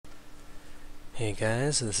Hey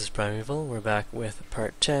guys, this is Primeval. We're back with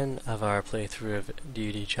part 10 of our playthrough of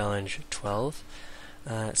Deity Challenge 12.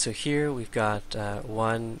 So here we've got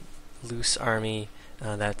one loose army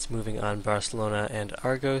that's moving on Barcelona and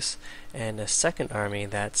Argos, and a second army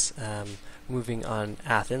that's moving on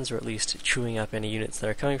Athens, or at least chewing up any units that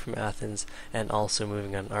are coming from Athens, and also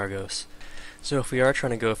moving on Argos. So if we are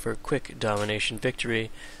trying to go for a quick domination victory,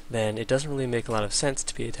 then it doesn't really make a lot of sense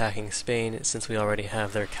to be attacking Spain since we already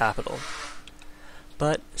have their capital.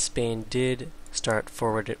 But Spain did start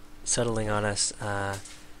forward settling on us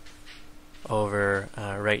over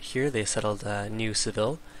right here. They settled New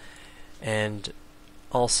Seville, and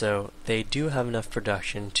also they do have enough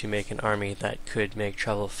production to make an army that could make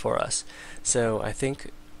trouble for us. So I think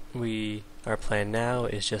our plan now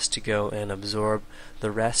is just to go and absorb the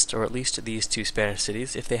rest, or at least these two Spanish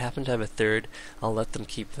cities. If they happen to have a third, I'll let them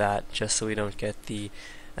keep that, just so we don't get the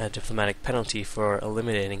diplomatic penalty for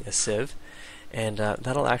eliminating a civ. And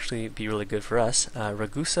that'll actually be really good for us.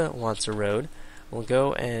 Ragusa wants a road. We'll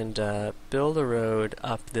go and build a road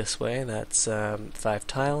up this way. That's 5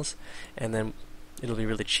 tiles, and then it'll be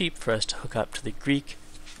really cheap for us to hook up to the Greek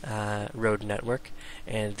road network,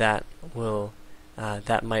 and that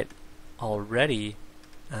might already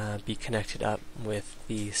be connected up with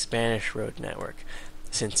the Spanish road network,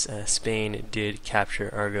 since Spain did capture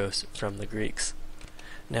Argos from the Greeks.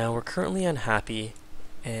 Now we're currently unhappy,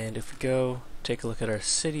 and if we go take a look at our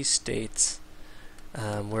city-states,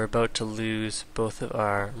 we're about to lose both of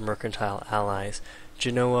our mercantile allies.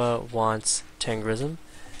 Genoa wants Tengrism,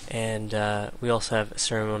 and we also have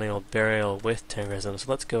ceremonial burial with Tengrism,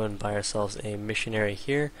 so let's go and buy ourselves a missionary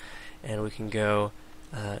here, and we can go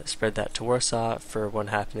spread that to Warsaw for 1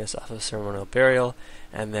 happiness off of ceremonial burial,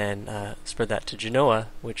 and then spread that to Genoa,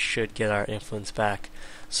 which should get our influence back,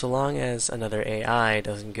 so long as another AI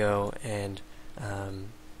doesn't go and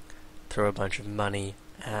throw a bunch of money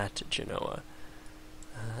at Genoa.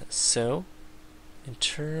 So, in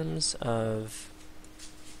terms of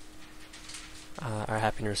our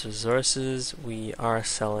happiness resources, we are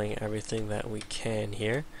selling everything that we can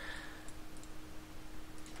here.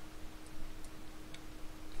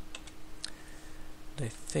 I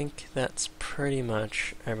think that's pretty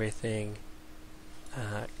much everything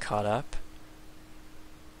caught up.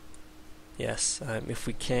 Yes, if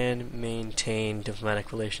we can maintain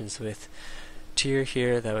diplomatic relations with Tyr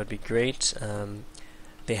here, that would be great.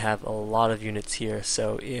 They have a lot of units here,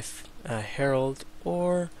 so if Harold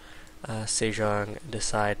or Sejong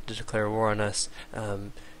decide to declare war on us,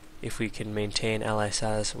 if we can maintain ally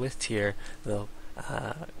status with Tyr, they'll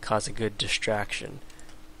cause a good distraction.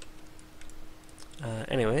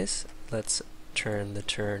 Anyways, let's turn the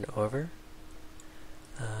turn over.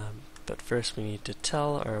 But first we need to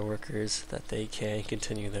tell our workers that they can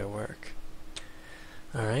continue their work.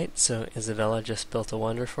 Alright, so Isabella just built a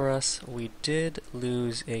wonder for us. We did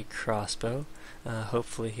lose a crossbow.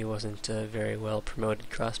 Hopefully he wasn't a very well promoted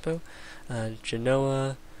crossbow.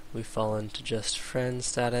 Genoa, we've fallen to just friend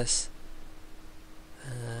status.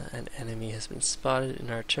 An enemy has been spotted in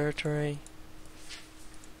our territory.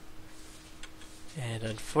 And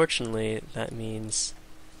unfortunately that means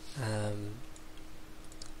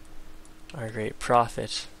our great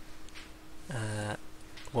prophet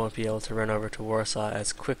won't be able to run over to Warsaw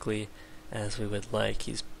as quickly as we would like.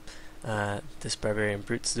 This barbarian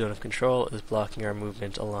brute's zone of control is blocking our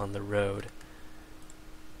movement along the road.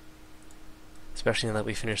 Especially now that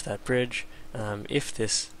we finished that bridge. If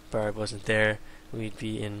this barb wasn't there, we'd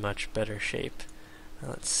be in much better shape.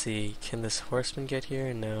 Let's see, can this horseman get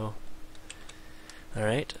here? No.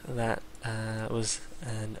 Alright, that was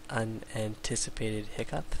an unanticipated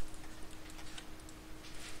hiccup.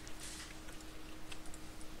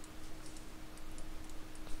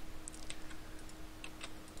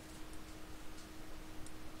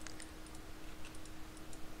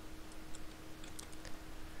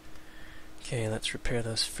 Okay, let's repair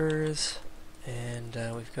those furs, and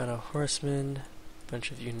we've got a horseman, a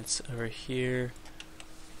bunch of units over here.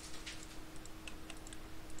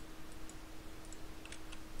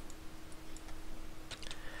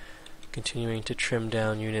 Continuing to trim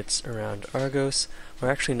down units around Argos.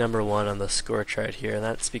 We're actually number 1 on the score chart here, and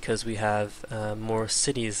that's because we have more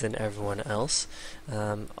cities than everyone else.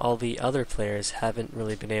 All the other players haven't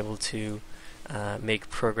really been able to make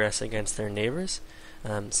progress against their neighbors.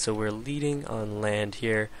 So we're leading on land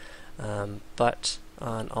here, but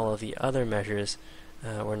on all of the other measures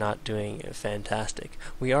we're not doing fantastic.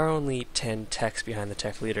 We are only 10 techs behind the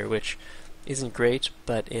tech leader, which isn't great,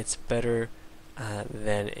 but it's better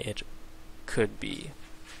than it could be.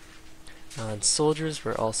 On soldiers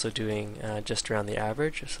we're also doing just around the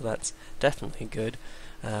average, so that's definitely good.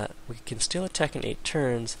 we can still attack in 8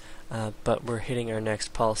 turns, but we're hitting our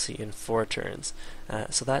next policy in 4 turns.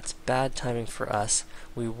 So that's bad timing for us.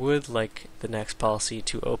 We would like the next policy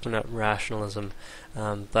to open up rationalism,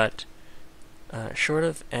 but short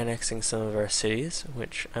of annexing some of our cities,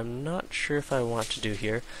 which I'm not sure if I want to do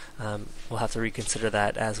here, we'll have to reconsider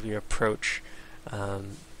that as we approach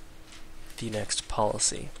the next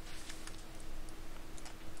policy.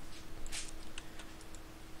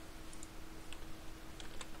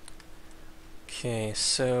 Okay,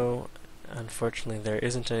 so unfortunately there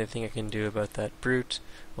isn't anything I can do about that brute.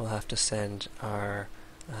 We'll have to send our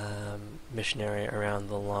missionary around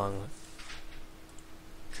the long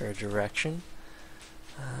direction.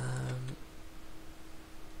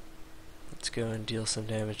 Let's go and deal some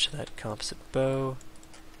damage to that composite bow.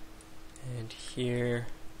 And here.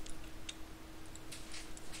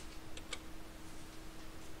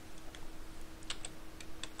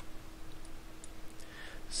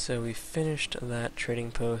 So we finished that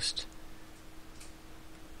trading post.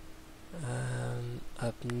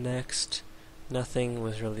 Up next, nothing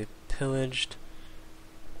was really pillaged.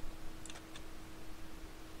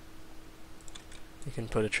 We can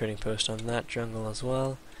put a trading post on that jungle as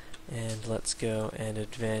well. And let's go and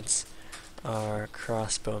advance our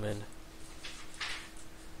crossbowmen.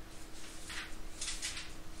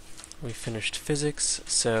 We finished physics,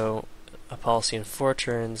 so a policy in 4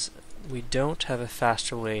 turns. We don't have a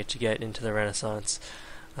faster way to get into the Renaissance.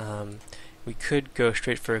 We could go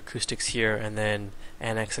straight for acoustics here and then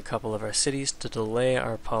annex a couple of our cities to delay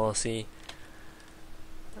our policy.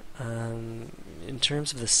 In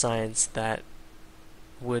terms of the science, that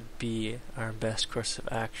would be our best course of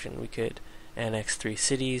action. We could annex 3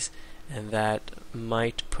 cities, and that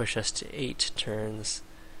might push us to 8 turns.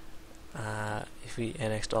 If we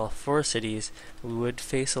annexed all 4 cities, we would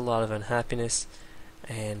face a lot of unhappiness,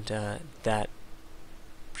 and that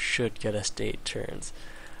should get us to 8 turns.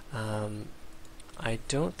 I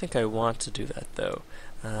don't think I want to do that, though.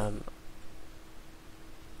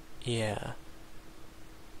 Yeah.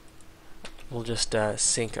 We'll just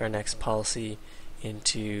sync our next policy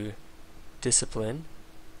into discipline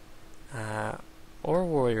or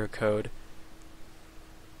warrior code.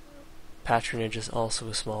 Patronage is also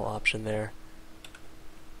a small option there,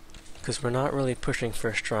 because we're not really pushing for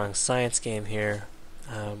a strong science game here.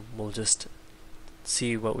 We'll just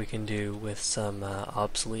see what we can do with some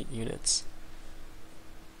obsolete units.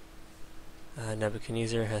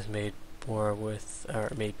 Nebuchadnezzar has made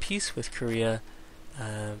made peace with Korea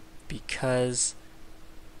because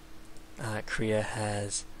Korea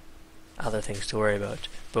has other things to worry about.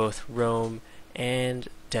 Both Rome and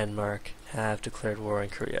Denmark have declared war on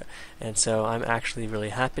Korea, and so I'm actually really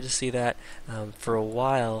happy to see that. For a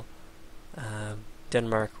while,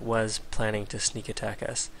 Denmark was planning to sneak attack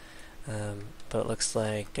us, but it looks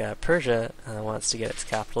like Persia wants to get its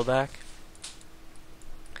capital back.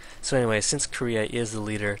 So anyway, since Korea is the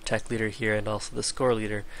leader, tech leader here, and also the score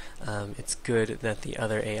leader, it's good that the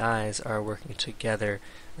other AIs are working together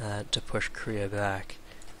to push Korea back.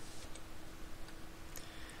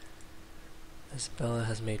 Isabella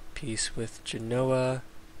has made peace with Genoa,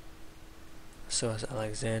 so has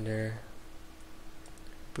Alexander,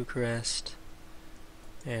 Bucharest,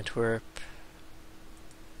 Antwerp,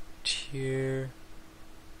 Tyre.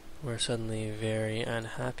 We're suddenly very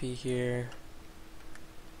unhappy here.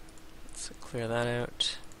 Let's clear that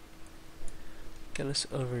out. Get us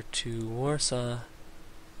over to Warsaw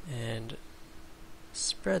and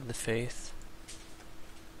spread the faith.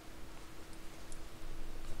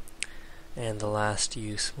 And the last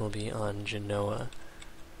use will be on Genoa.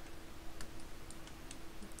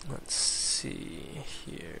 Let's see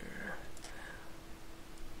here.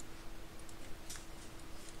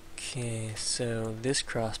 Okay, so this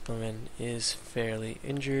crossbowman is fairly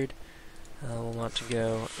injured. We'll want to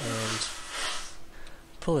go and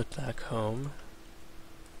pull it back home.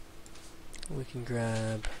 We can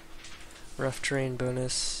grab rough terrain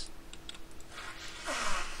bonus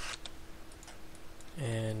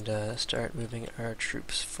and start moving our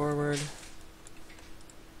troops forward.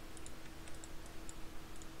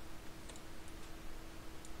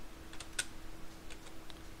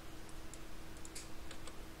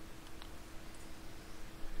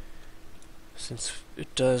 Since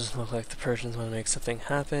it does look like the Persians want to make something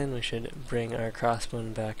happen, we should bring our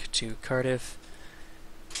crossbowmen back to Cardiff.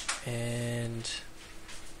 And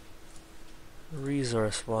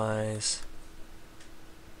resource-wise,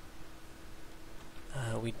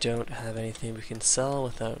 we don't have anything we can sell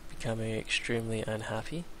without becoming extremely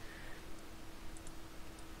unhappy.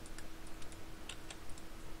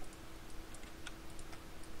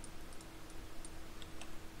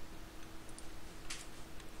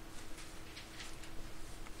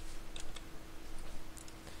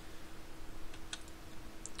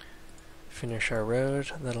 finish our road.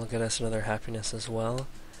 That'll get us another happiness as well.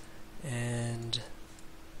 And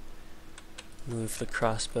move the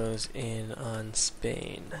crossbows in on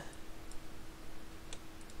Spain.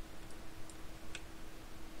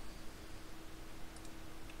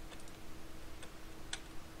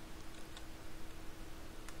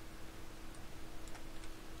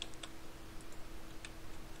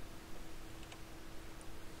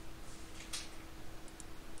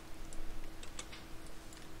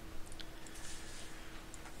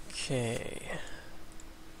 Okay,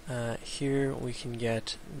 here we can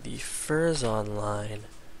get the furs online,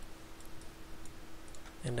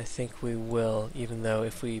 and I think we will, even though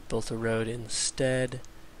if we built a road instead,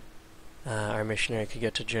 our missionary could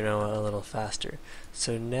get to Genoa a little faster.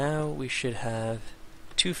 So now we should have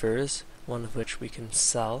 2 furs, one of which we can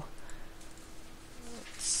sell.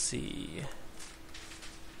 Let's see.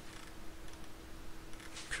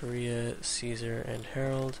 Korea, Caesar, and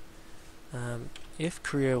Harold. If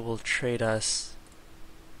Korea will trade us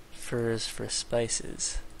furs for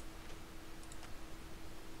spices,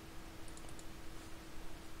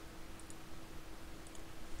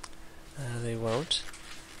 they won't.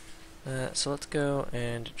 So let's go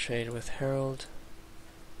and trade with Harold.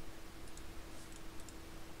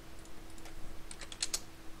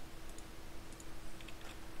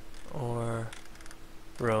 Or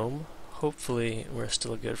Rome. Hopefully we're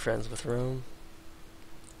still good friends with Rome.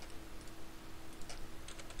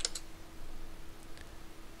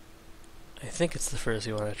 I think it's the furs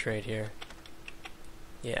we want to trade here.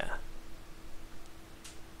 Yeah.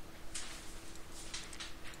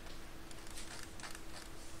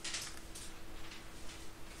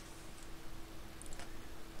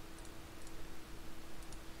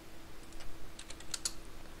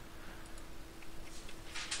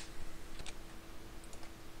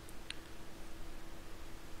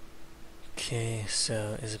 Okay,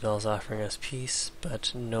 so Isabel's offering us peace,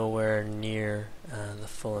 but nowhere near the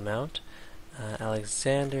full amount.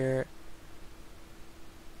 Alexander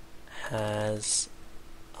has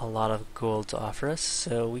a lot of gold to offer us,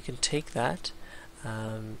 so we can take that.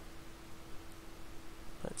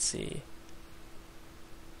 Let's see.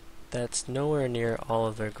 That's nowhere near all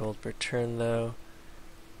of their gold per turn, though.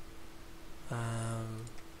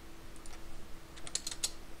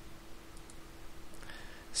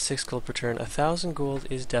 6 gold per turn. 1,000 gold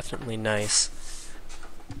is definitely nice.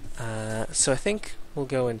 So I think we'll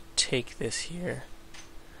go and take this here.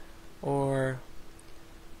 Or,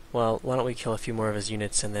 well, why don't we kill a few more of his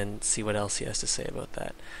units and then see what else he has to say about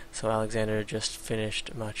that. So Alexander just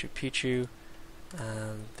finished Machu Picchu.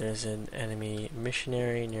 There's an enemy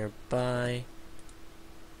missionary nearby.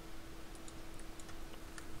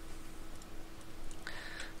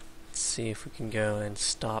 Let's see if we can go and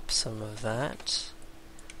stop some of that.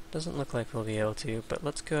 Doesn't look like we'll be able to, but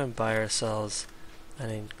let's go and buy ourselves an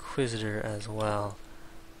Inquisitor as well.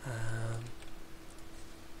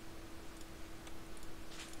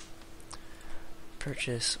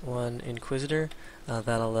 Purchase 1 Inquisitor.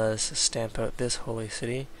 That'll let us stamp out this holy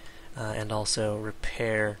city and also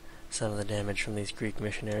repair some of the damage from these Greek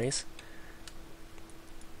missionaries.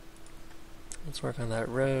 Let's work on that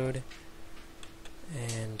road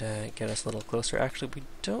and get us a little closer. Actually, we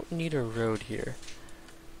don't need a road here.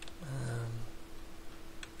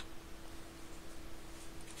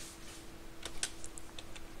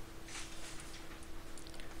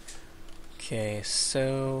 Okay,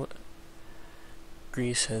 so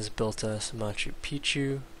Greece has built us Machu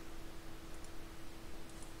Picchu.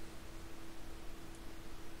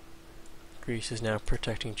 Greece is now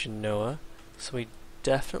protecting Genoa, so we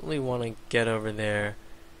definitely want to get over there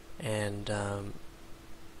and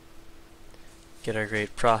get our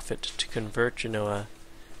great prophet to convert Genoa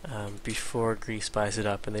before Greece buys it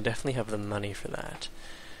up, and they definitely have the money for that.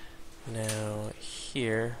 Now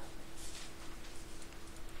here,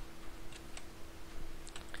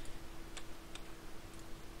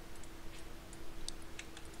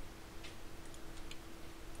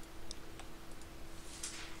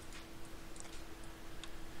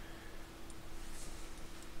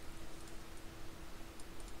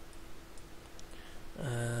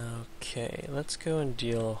 okay, let's go and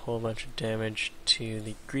deal a whole bunch of damage to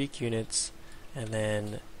the Greek units and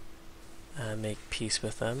then make peace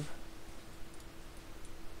with them.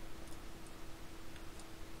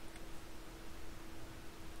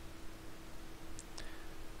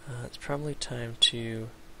 It's probably time to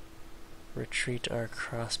retreat our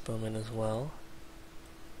crossbowmen as well.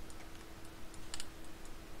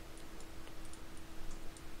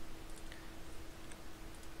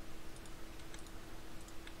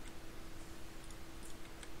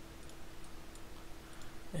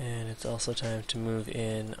 And it's also time to move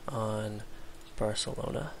in on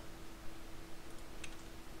Barcelona.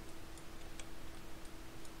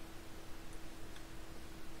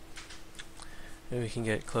 Maybe we can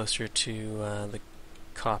get closer to the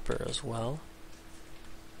copper as well.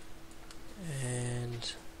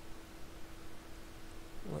 And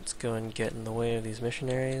let's go and get in the way of these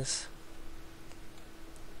missionaries.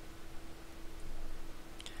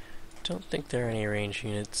 Don't think there are any range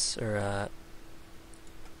units or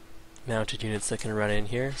mounted units that can run in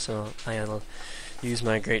here, so I'll use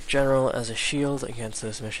my Great General as a shield against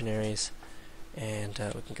those missionaries, and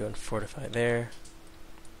we can go and fortify there.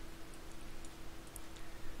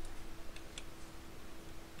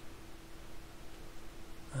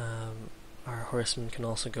 Our horsemen can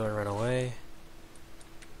also go and run away.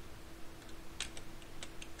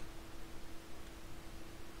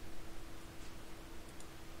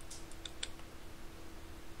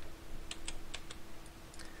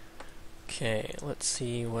 Okay, let's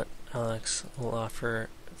see what Alex will offer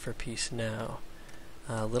for peace now.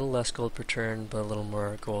 A little less gold per turn, but a little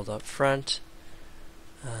more gold up front.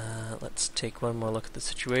 Let's take one more look at the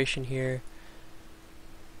situation here.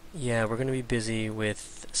 Yeah, we're going to be busy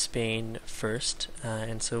with Spain first,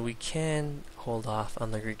 and so we can hold off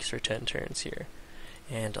on the Greeks for 10 turns here.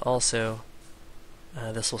 And also,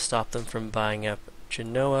 this will stop them from buying up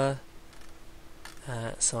Genoa,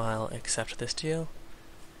 so I'll accept this deal.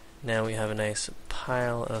 Now we have a nice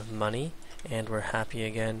pile of money, and we're happy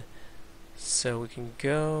again. So we can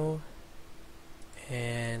go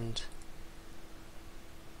and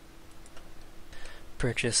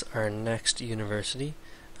purchase our next university.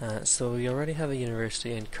 So we already have a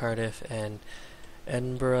university in Cardiff and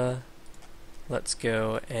Edinburgh. Let's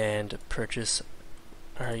go and purchase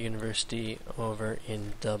our university over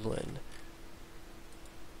in Dublin.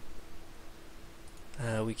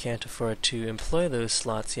 We can't afford to employ those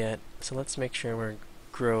slots yet, so let's make sure we're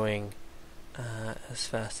growing as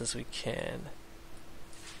fast as we can.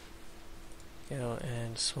 Go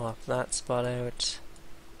and swap that spot out,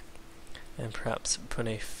 and perhaps put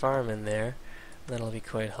a farm in there. That'll be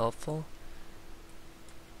quite helpful.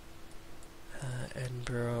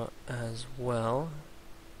 Edinburgh as well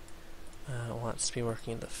wants to be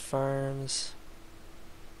working at the farms.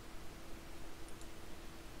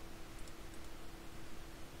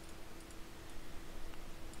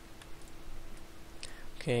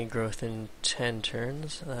 Okay, growth in 10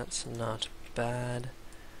 turns, that's not bad.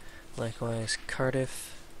 Likewise,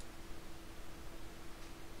 Cardiff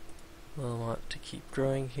will want to keep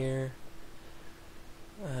growing here.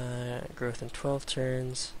 Growth in 12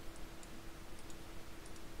 turns.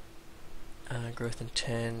 Growth in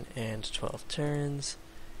 10 and 12 turns.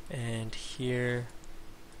 And here,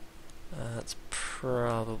 that's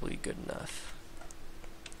probably good enough.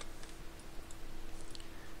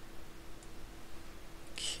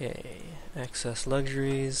 Okay, excess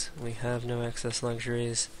luxuries. We have no excess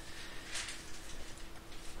luxuries.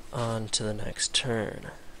 On to the next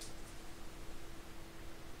turn.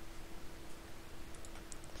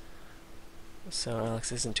 So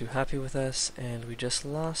Alex isn't too happy with us, and we just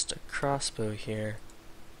lost a crossbow here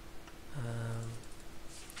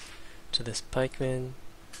to this pikeman.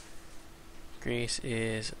 Greece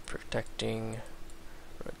is protecting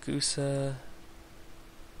Ragusa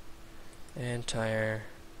and Tyre.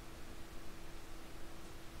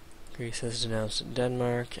 Greece has denounced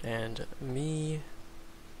Denmark and me.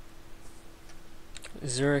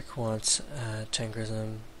 Zurich wants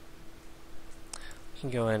Tengrism. We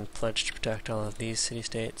can go and pledge to protect all of these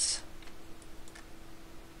city-states.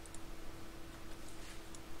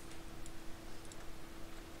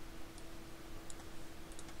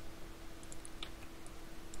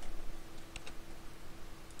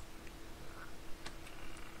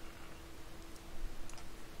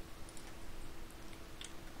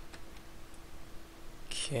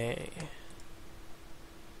 Okay.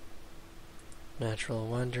 Natural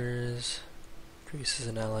wonders. Greece is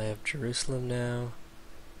an ally of Jerusalem now.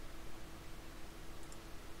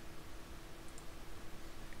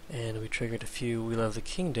 And we triggered a few We Love the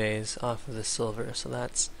King days off of the silver, so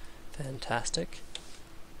that's fantastic.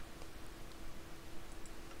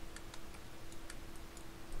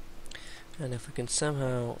 And if we can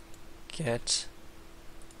somehow get...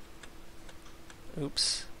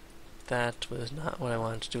 Oops. That was not what I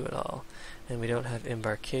wanted to do at all. And we don't have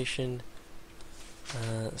embarkation.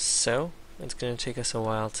 So, it's going to take us a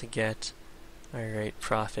while to get our great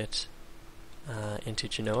prophet into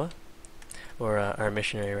Genoa. Or our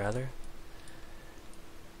missionary, rather.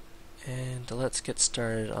 And let's get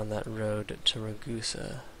started on that road to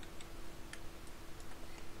Ragusa.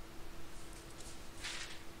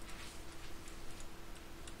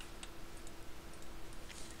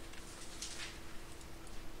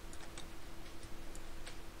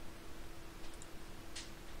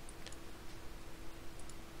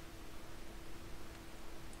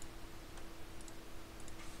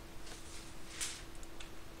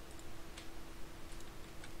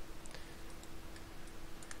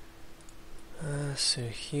 So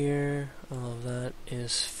here, all of that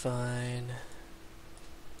is fine.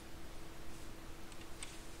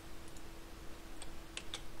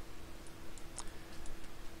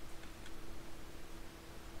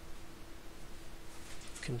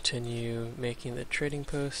 Continue making the trading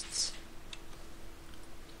posts.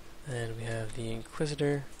 And we have the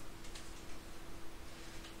Inquisitor.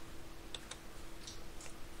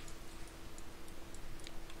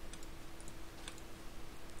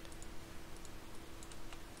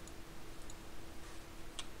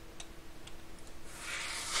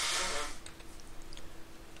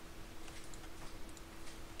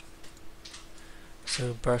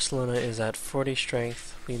 So Barcelona is at 40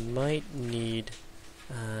 strength. We might need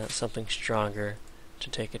something stronger to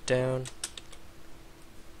take it down.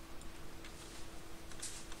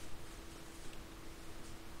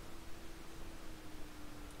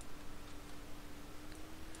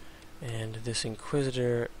 And this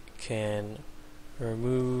Inquisitor can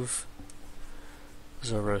remove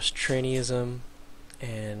Zoroastrianism,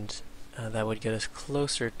 and that would get us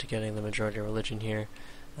closer to getting the majority of religion here.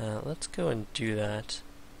 Let's go and do that.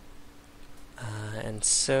 And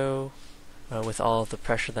so, with all of the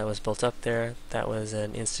pressure that was built up there, that was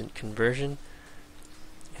an instant conversion.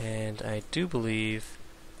 And I do believe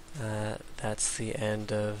that's the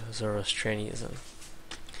end of Zoroastrianism.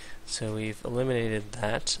 So we've eliminated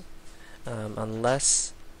that.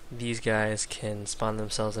 Unless these guys can spawn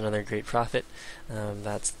themselves another great prophet,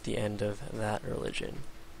 that's the end of that religion.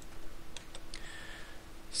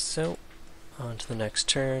 So, on to the next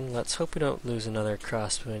turn. Let's hope we don't lose another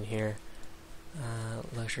crossbow in here.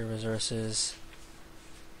 Luxury resources,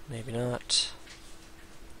 maybe not.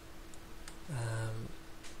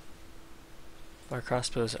 Our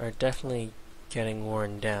crossbows are definitely getting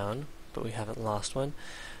worn down, but we haven't lost one.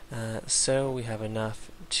 So we have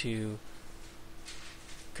enough to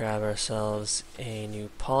grab ourselves a new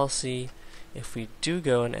policy. If we do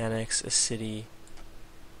go and annex a city,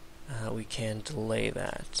 we can delay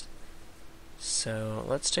that. So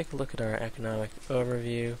let's take a look at our economic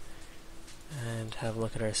overview and have a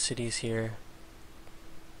look at our cities here.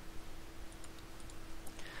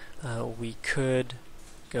 We could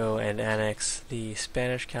go and annex the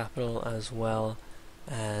Spanish capital as well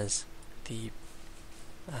as the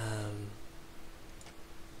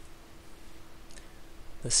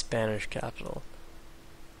Spanish capital.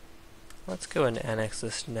 Let's go and annex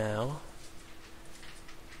this now,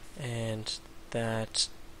 and that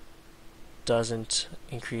doesn't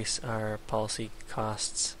increase our policy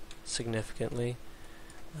costs significantly.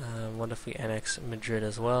 What if we annex Madrid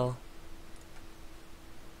as well?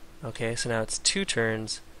 Okay, so now it's 2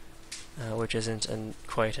 turns, which isn't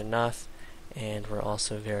quite enough, and we're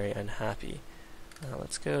also very unhappy.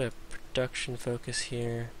 Let's go to production focus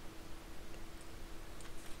here.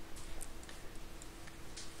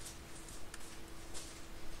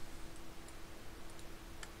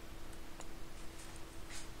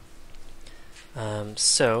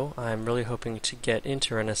 So I'm really hoping to get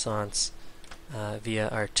into Renaissance via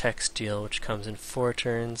our text deal, which comes in 4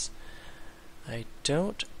 turns. I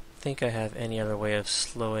don't think I have any other way of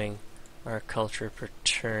slowing our culture per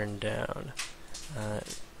turn down.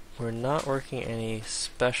 We're not working any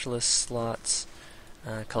specialist slots,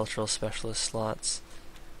 cultural specialist slots.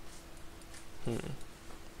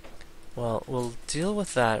 Well, we'll deal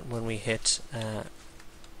with that when we hit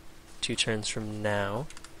 2 turns from now.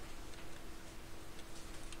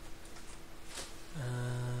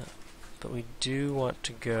 But we do want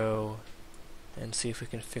to go and see if we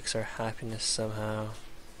can fix our happiness somehow.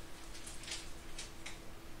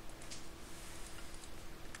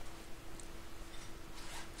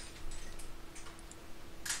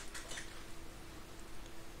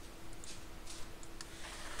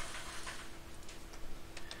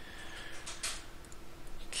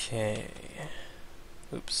 Okay.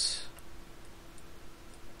 Oops.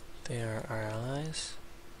 They are our allies.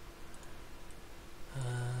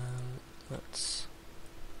 Let's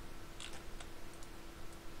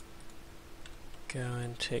go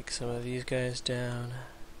and take some of these guys down.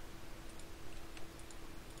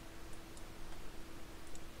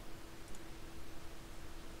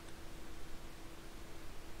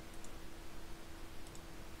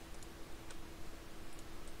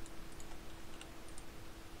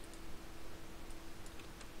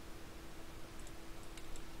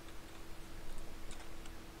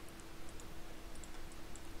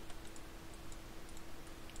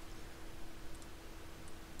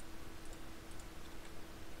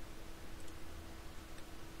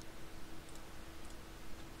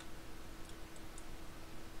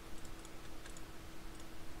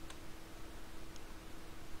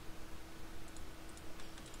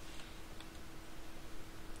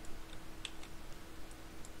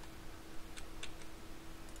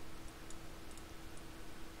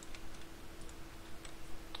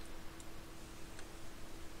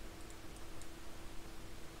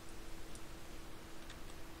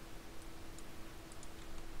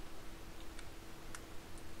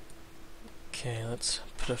 Okay, let's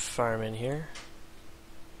put a farm in here.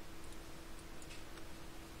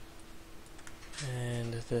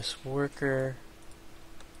 And this worker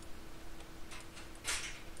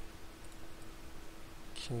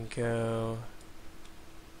can go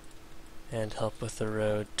and help with the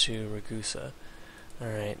road to Ragusa.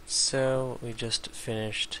 Alright, so we just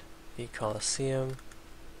finished the Colosseum.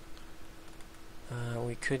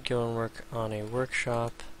 We could go and work on a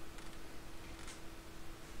workshop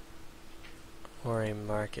or a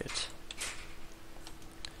market.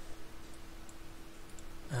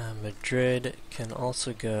 Madrid can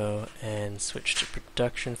also go and switch to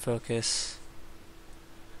production focus.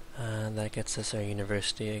 That gets us our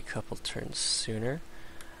university a couple turns sooner.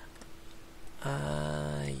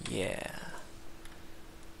 Yeah.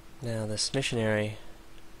 Now this missionary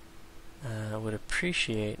would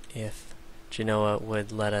appreciate if Genoa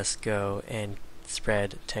would let us go and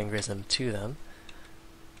spread Tengrism to them.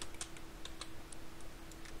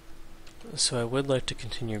 So I would like to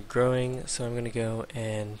continue growing, so I'm going to go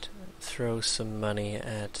and throw some money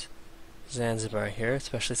at Zanzibar here,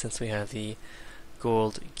 especially since we have the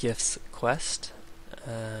gold gifts quest.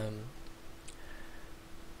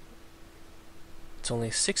 It's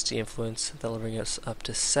only 60 influence, that'll bring us up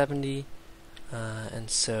to 70, and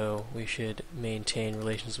so we should maintain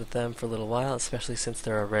relations with them for a little while, especially since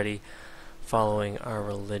they're already following our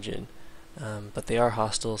religion. But they are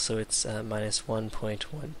hostile, so it's minus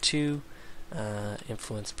 1.12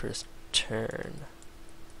 influence per turn.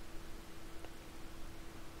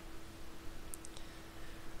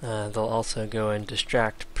 They'll also go and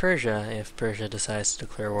distract Persia if Persia decides to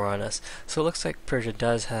declare war on us. So it looks like Persia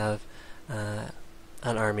does have an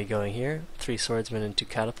army going here, 3 swordsmen and 2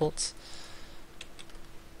 catapults.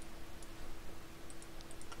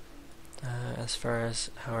 As far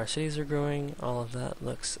as how our cities are growing, all of that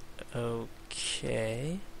looks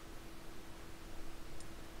okay.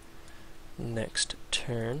 Next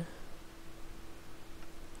turn.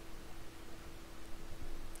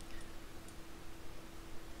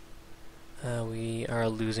 We are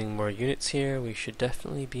losing more units here. We should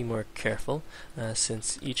definitely be more careful,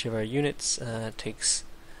 since each of our units takes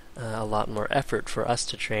a lot more effort for us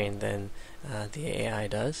to train than the AI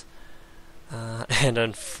does. And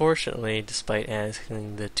unfortunately, despite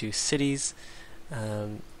annexing the 2 cities,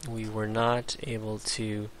 we were not able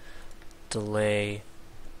to delay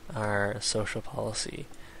our social policy.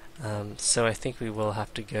 So I think we will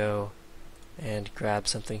have to go and grab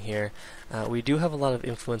something here. We do have a lot of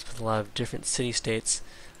influence with a lot of different city-states,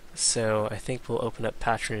 so I think we'll open up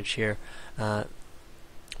patronage here.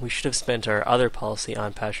 We should have spent our other policy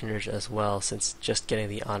on patronage as well, since just getting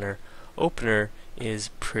the honor opener is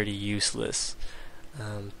pretty useless.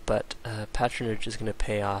 But patronage is going to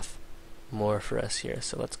pay off more for us here.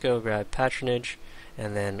 So let's go grab patronage,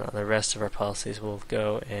 and then on the rest of our policies we'll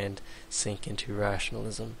go and sink into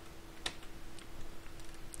rationalism.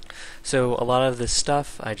 So a lot of this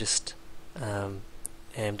stuff I just am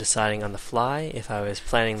deciding on the fly. If I was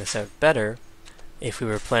planning this out better, if we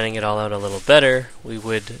were planning it all out a little better, we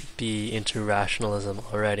would be into rationalism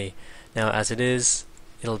already. Now as it is,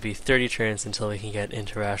 it'll be 30 turns until we can get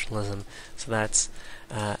into rationalism, so that's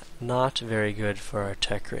not very good for our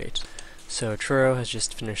tech rate. So Truro has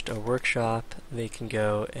just finished a workshop. They can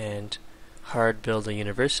go and hard build a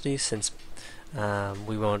university, since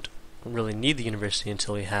we won't really need the university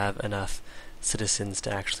until we have enough citizens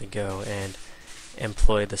to actually go and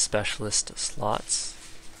employ the specialist slots.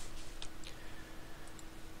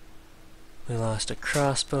 We lost a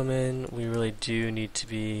crossbowman. We really do need to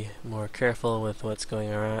be more careful with what's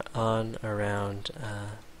going on around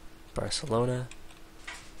Barcelona.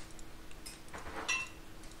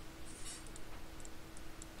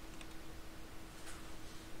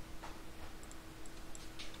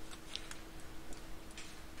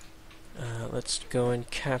 Let's go and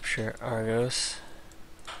capture Argos.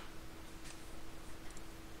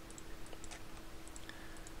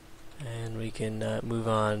 And we can move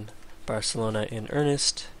on Barcelona in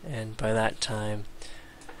earnest, and by that time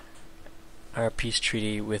our peace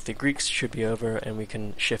treaty with the Greeks should be over and we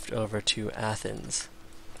can shift over to Athens.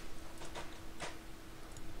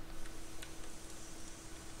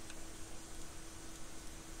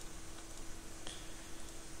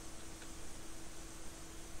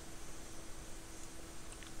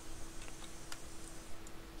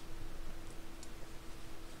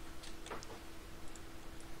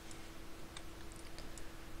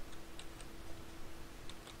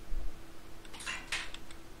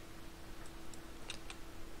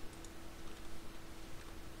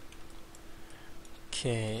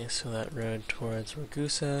 Okay, so that road towards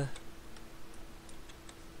Ragusa.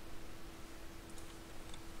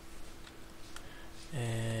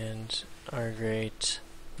 our great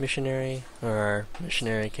missionary, or our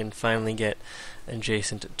missionary, can finally get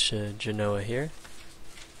adjacent to Genoa here.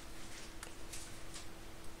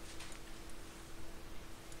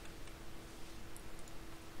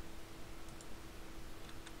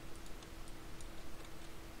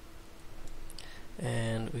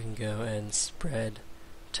 And we can go and spread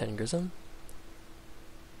Tengrism.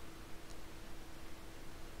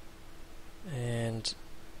 And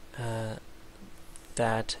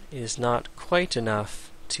that is not quite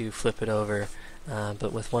enough to flip it over,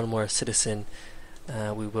 but with one more citizen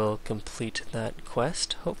we will complete that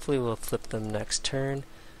quest. Hopefully we'll flip them next turn.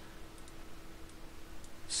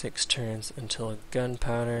 6 turns until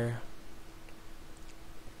gunpowder.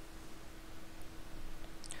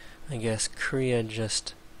 I guess Korea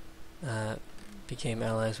just became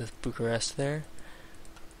allies with Bucharest there.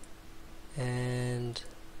 And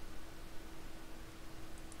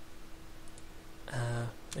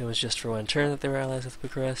it was just for one turn that they were allies with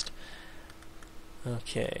Bucharest.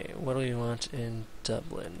 Okay, what do we want in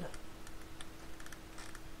Dublin?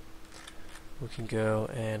 We can go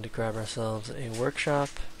and grab ourselves a workshop.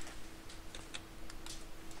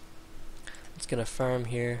 Let's get a farm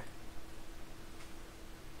here.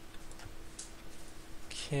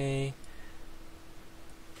 Okay,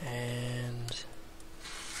 and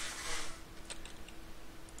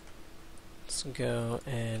let's go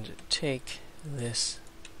and take this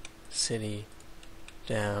city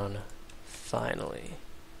down finally.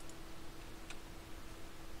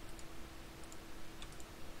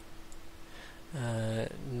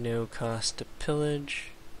 No cost to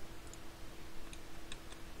pillage.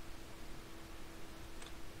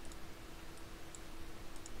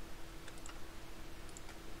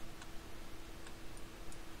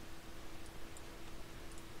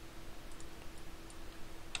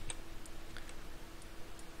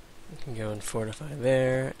 We can go and fortify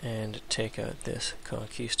there and take out this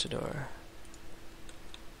conquistador.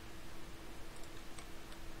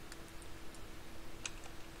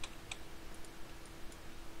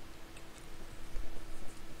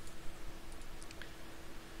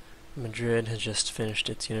 Madrid has just finished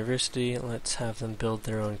its university. Let's have them build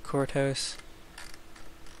their own courthouse.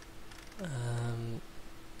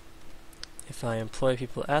 If I employ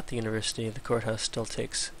people at the university, the courthouse still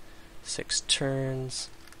takes 6 turns.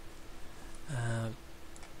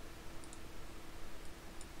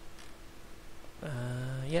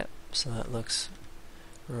 Yep, so that looks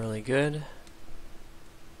really good.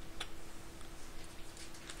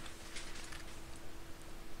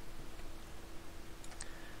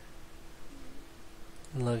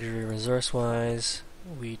 Luxury resource wise,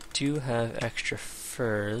 we do have extra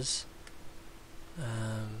furs.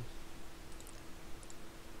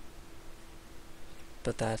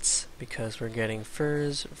 But that's because we're getting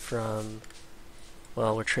furs from,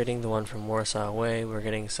 well, we're trading the one from Warsaw away, we're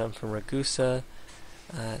getting some from Ragusa,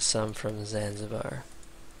 some from Zanzibar.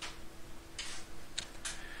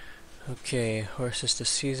 Okay, horses to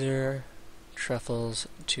Caesar, truffles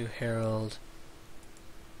to Harold.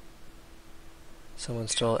 Someone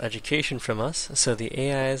stole education from us, so the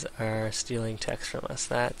AIs are stealing text from us.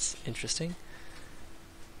 That's interesting.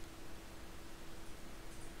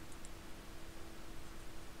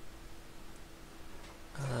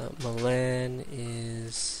 Milan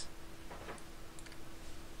is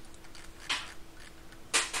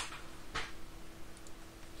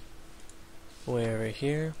way over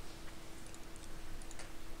here.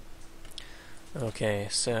 Okay,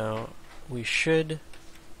 so we should,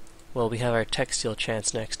 well, we have our tech steal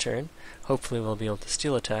chance next turn. Hopefully we'll be able to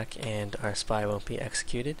steal attack and our spy won't be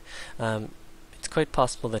executed. It's quite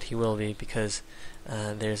possible that he will be, because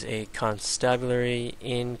there's a constabulary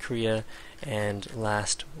in Korea, and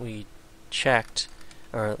last we checked,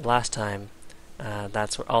 or last time,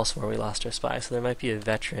 that's also where we lost our spy. So there might be a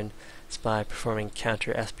veteran spy performing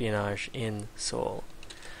counter-espionage in Seoul.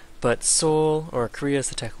 But Seoul, or Korea, is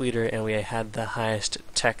the tech leader, and we had the highest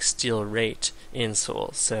tech steal rate in Seoul.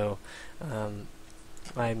 So I'm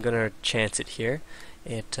going to chance it here.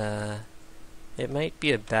 It might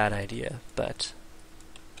be a bad idea, but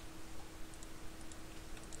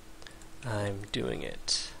I'm doing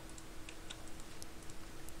it.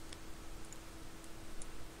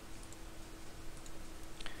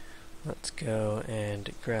 Let's go and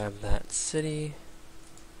grab that city.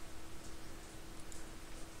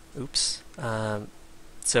 Oops.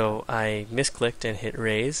 So I misclicked and hit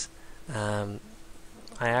raise. I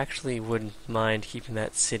actually wouldn't mind keeping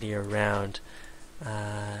that city around.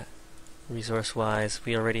 Resource-wise,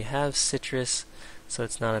 we already have citrus, so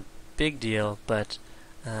it's not a big deal, but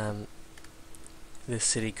this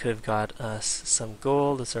city could have got us some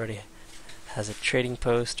gold. It's already has a trading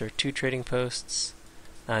post or 2 trading posts.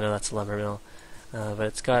 I know that's a lumber mill. But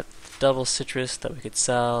it's got double citrus that we could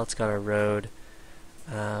sell. It's got a road.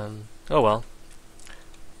 Oh well.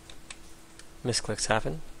 Misclicks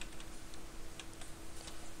happen.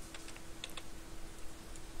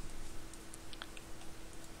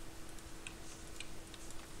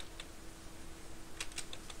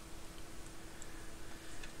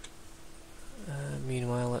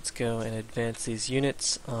 Meanwhile, let's go and advance these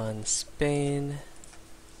units on Spain.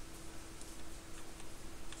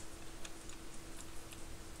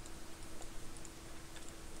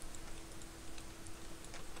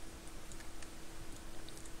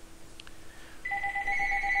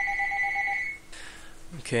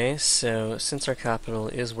 Okay, so since our capital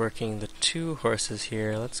is working the 2 horses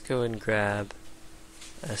here, let's go and grab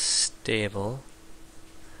a stable.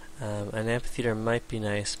 An amphitheater might be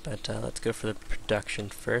nice, but let's go for the production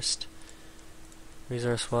first.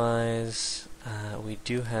 Resource-wise, we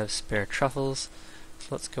do have spare truffles, so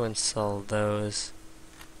let's go and sell those.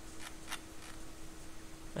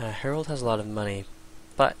 Harold has a lot of money,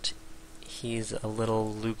 but he's a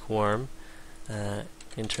little lukewarm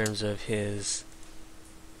in terms of his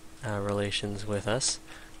relations with us.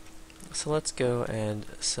 So let's go and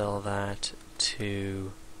sell that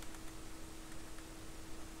to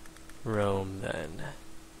Rome then.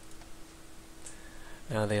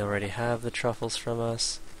 Now they already have the truffles from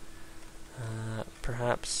us.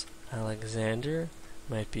 Perhaps Alexander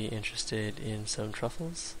might be interested in some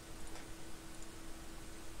truffles.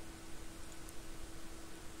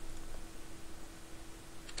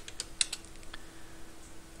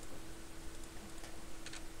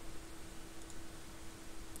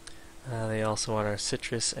 They also want our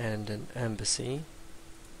citrus and an embassy.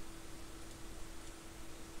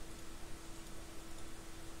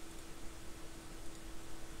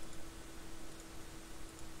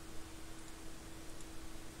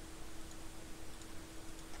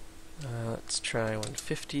 Let's try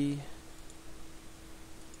 150.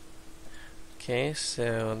 Okay,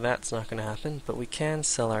 so that's not going to happen, but we can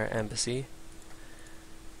sell our embassy.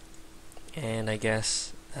 And I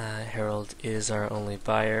guess Harold is our only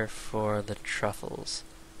buyer for the truffles.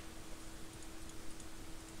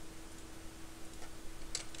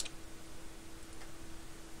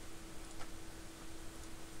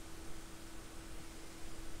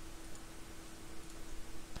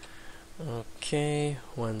 Okay,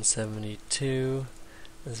 172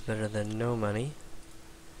 is better than no money.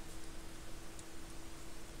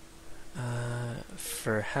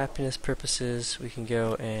 For happiness purposes, we can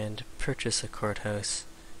go and purchase a courthouse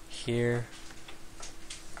here.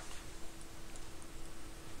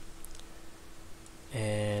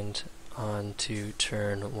 And on to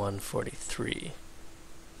turn 143.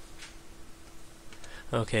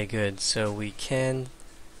 Okay, good. So we can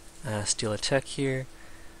steal a tech here.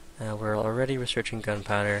 We're already researching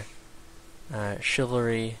gunpowder.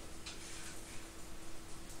 Chivalry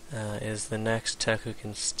is the next tech we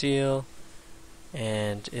can steal,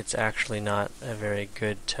 and it's actually not a very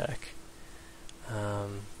good tech.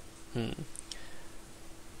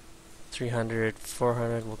 300,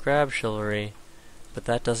 400, we'll grab chivalry, but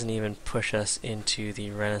that doesn't even push us into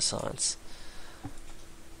the Renaissance.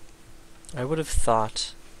 I would have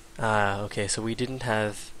thought, okay, so we didn't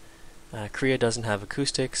have Korea doesn't have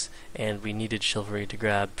acoustics, and we needed chivalry to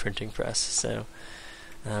grab printing press, so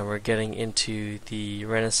we're getting into the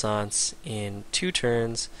Renaissance in 2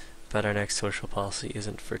 turns, but our next social policy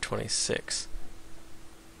isn't for 26.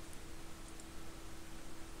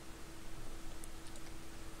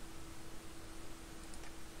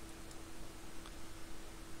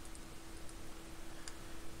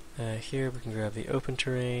 Here we can grab the open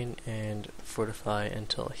terrain and fortify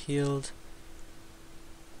until healed.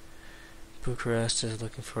 Bucharest is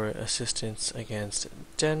looking for assistance against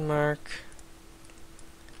Denmark.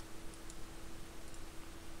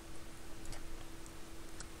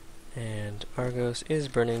 And Argos is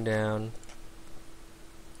burning down.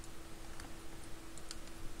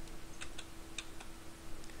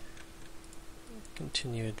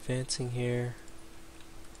 Continue advancing here.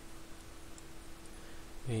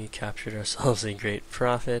 We captured ourselves a great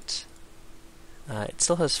profit. It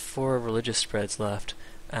still has 4 religious spreads left.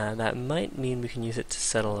 That might mean we can use it to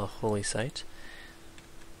settle a holy site.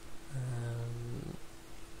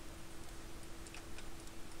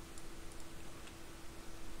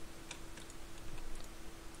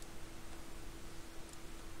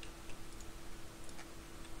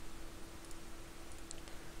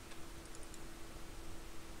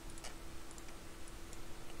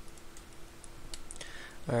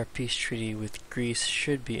 Our peace treaty with Greece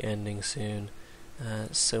should be ending soon,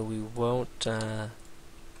 so we won't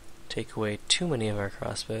take away too many of our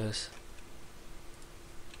crossbows.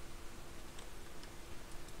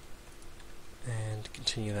 And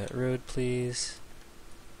continue that road, please.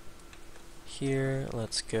 Here,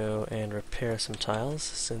 let's go and repair some tiles,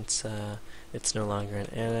 since it's no longer an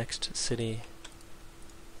annexed city.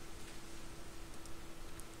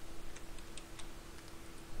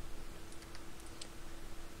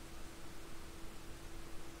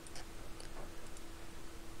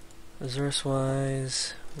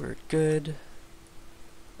 Resource-wise, we're good.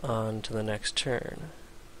 On to the next turn.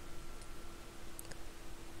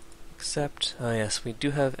 Except, yes, we do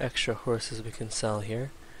have extra horses we can sell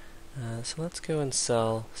here. So let's go and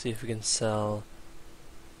see if we can sell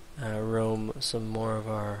Rome some more of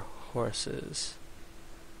our horses.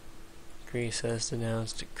 Greece has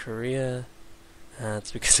denounced Korea.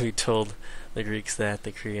 It's because we told the Greeks that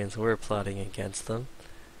the Koreans were plotting against them.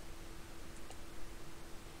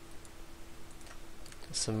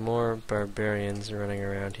 Some more barbarians running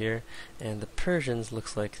around here, and the Persians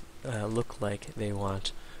look like they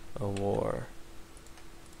want a war.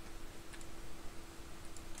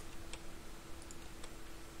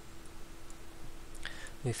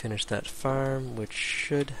 We finished that farm, which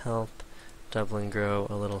should help Dublin grow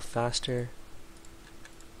a little faster.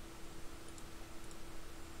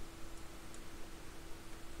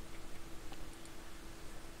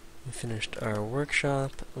 We finished our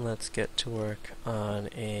workshop. Let's get to work on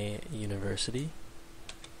a university.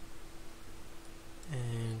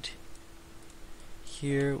 And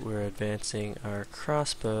here we're advancing our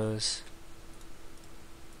crossbows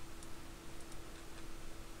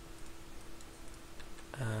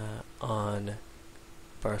on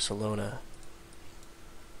Barcelona.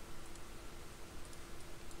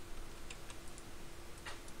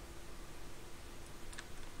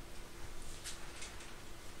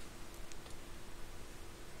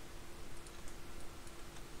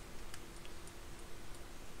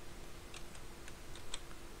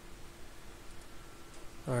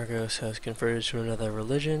 Argos has converted to another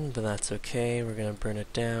religion, but that's okay. We're going to burn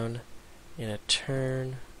it down in a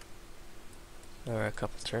turn, or a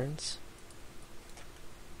couple turns.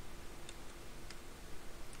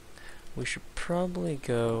 We should probably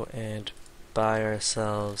go and buy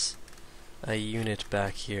ourselves a unit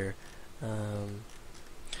back here,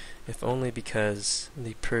 if only because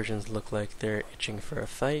the Persians look like they're itching for a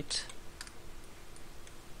fight.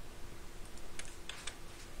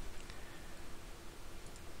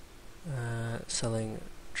 Selling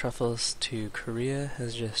truffles to Korea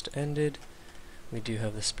has just ended. We do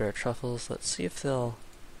have the spare truffles. Let's see if they'll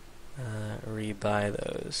rebuy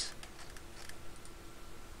those.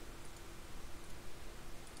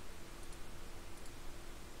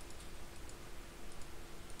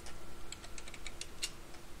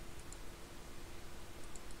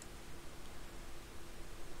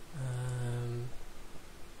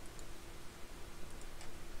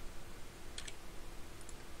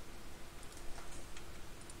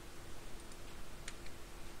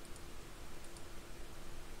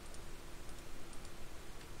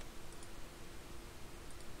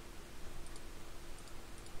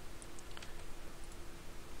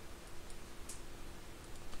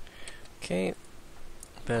 Okay,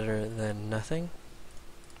 better than nothing.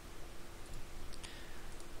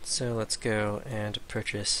 So let's go and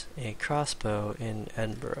purchase a crossbow in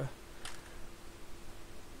Edinburgh.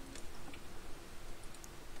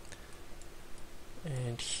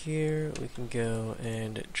 And here we can go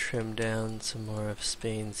and trim down some more of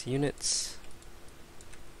Spain's units.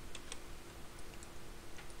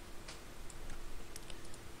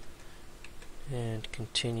 And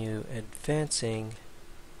continue advancing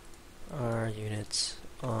our units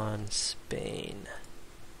on Spain.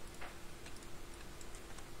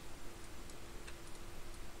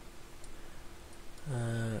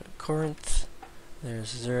 Corinth, there's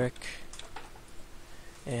Zurich,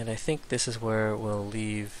 and I think this is where we'll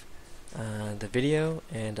leave the video,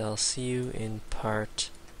 and I'll see you in part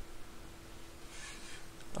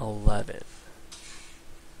 11.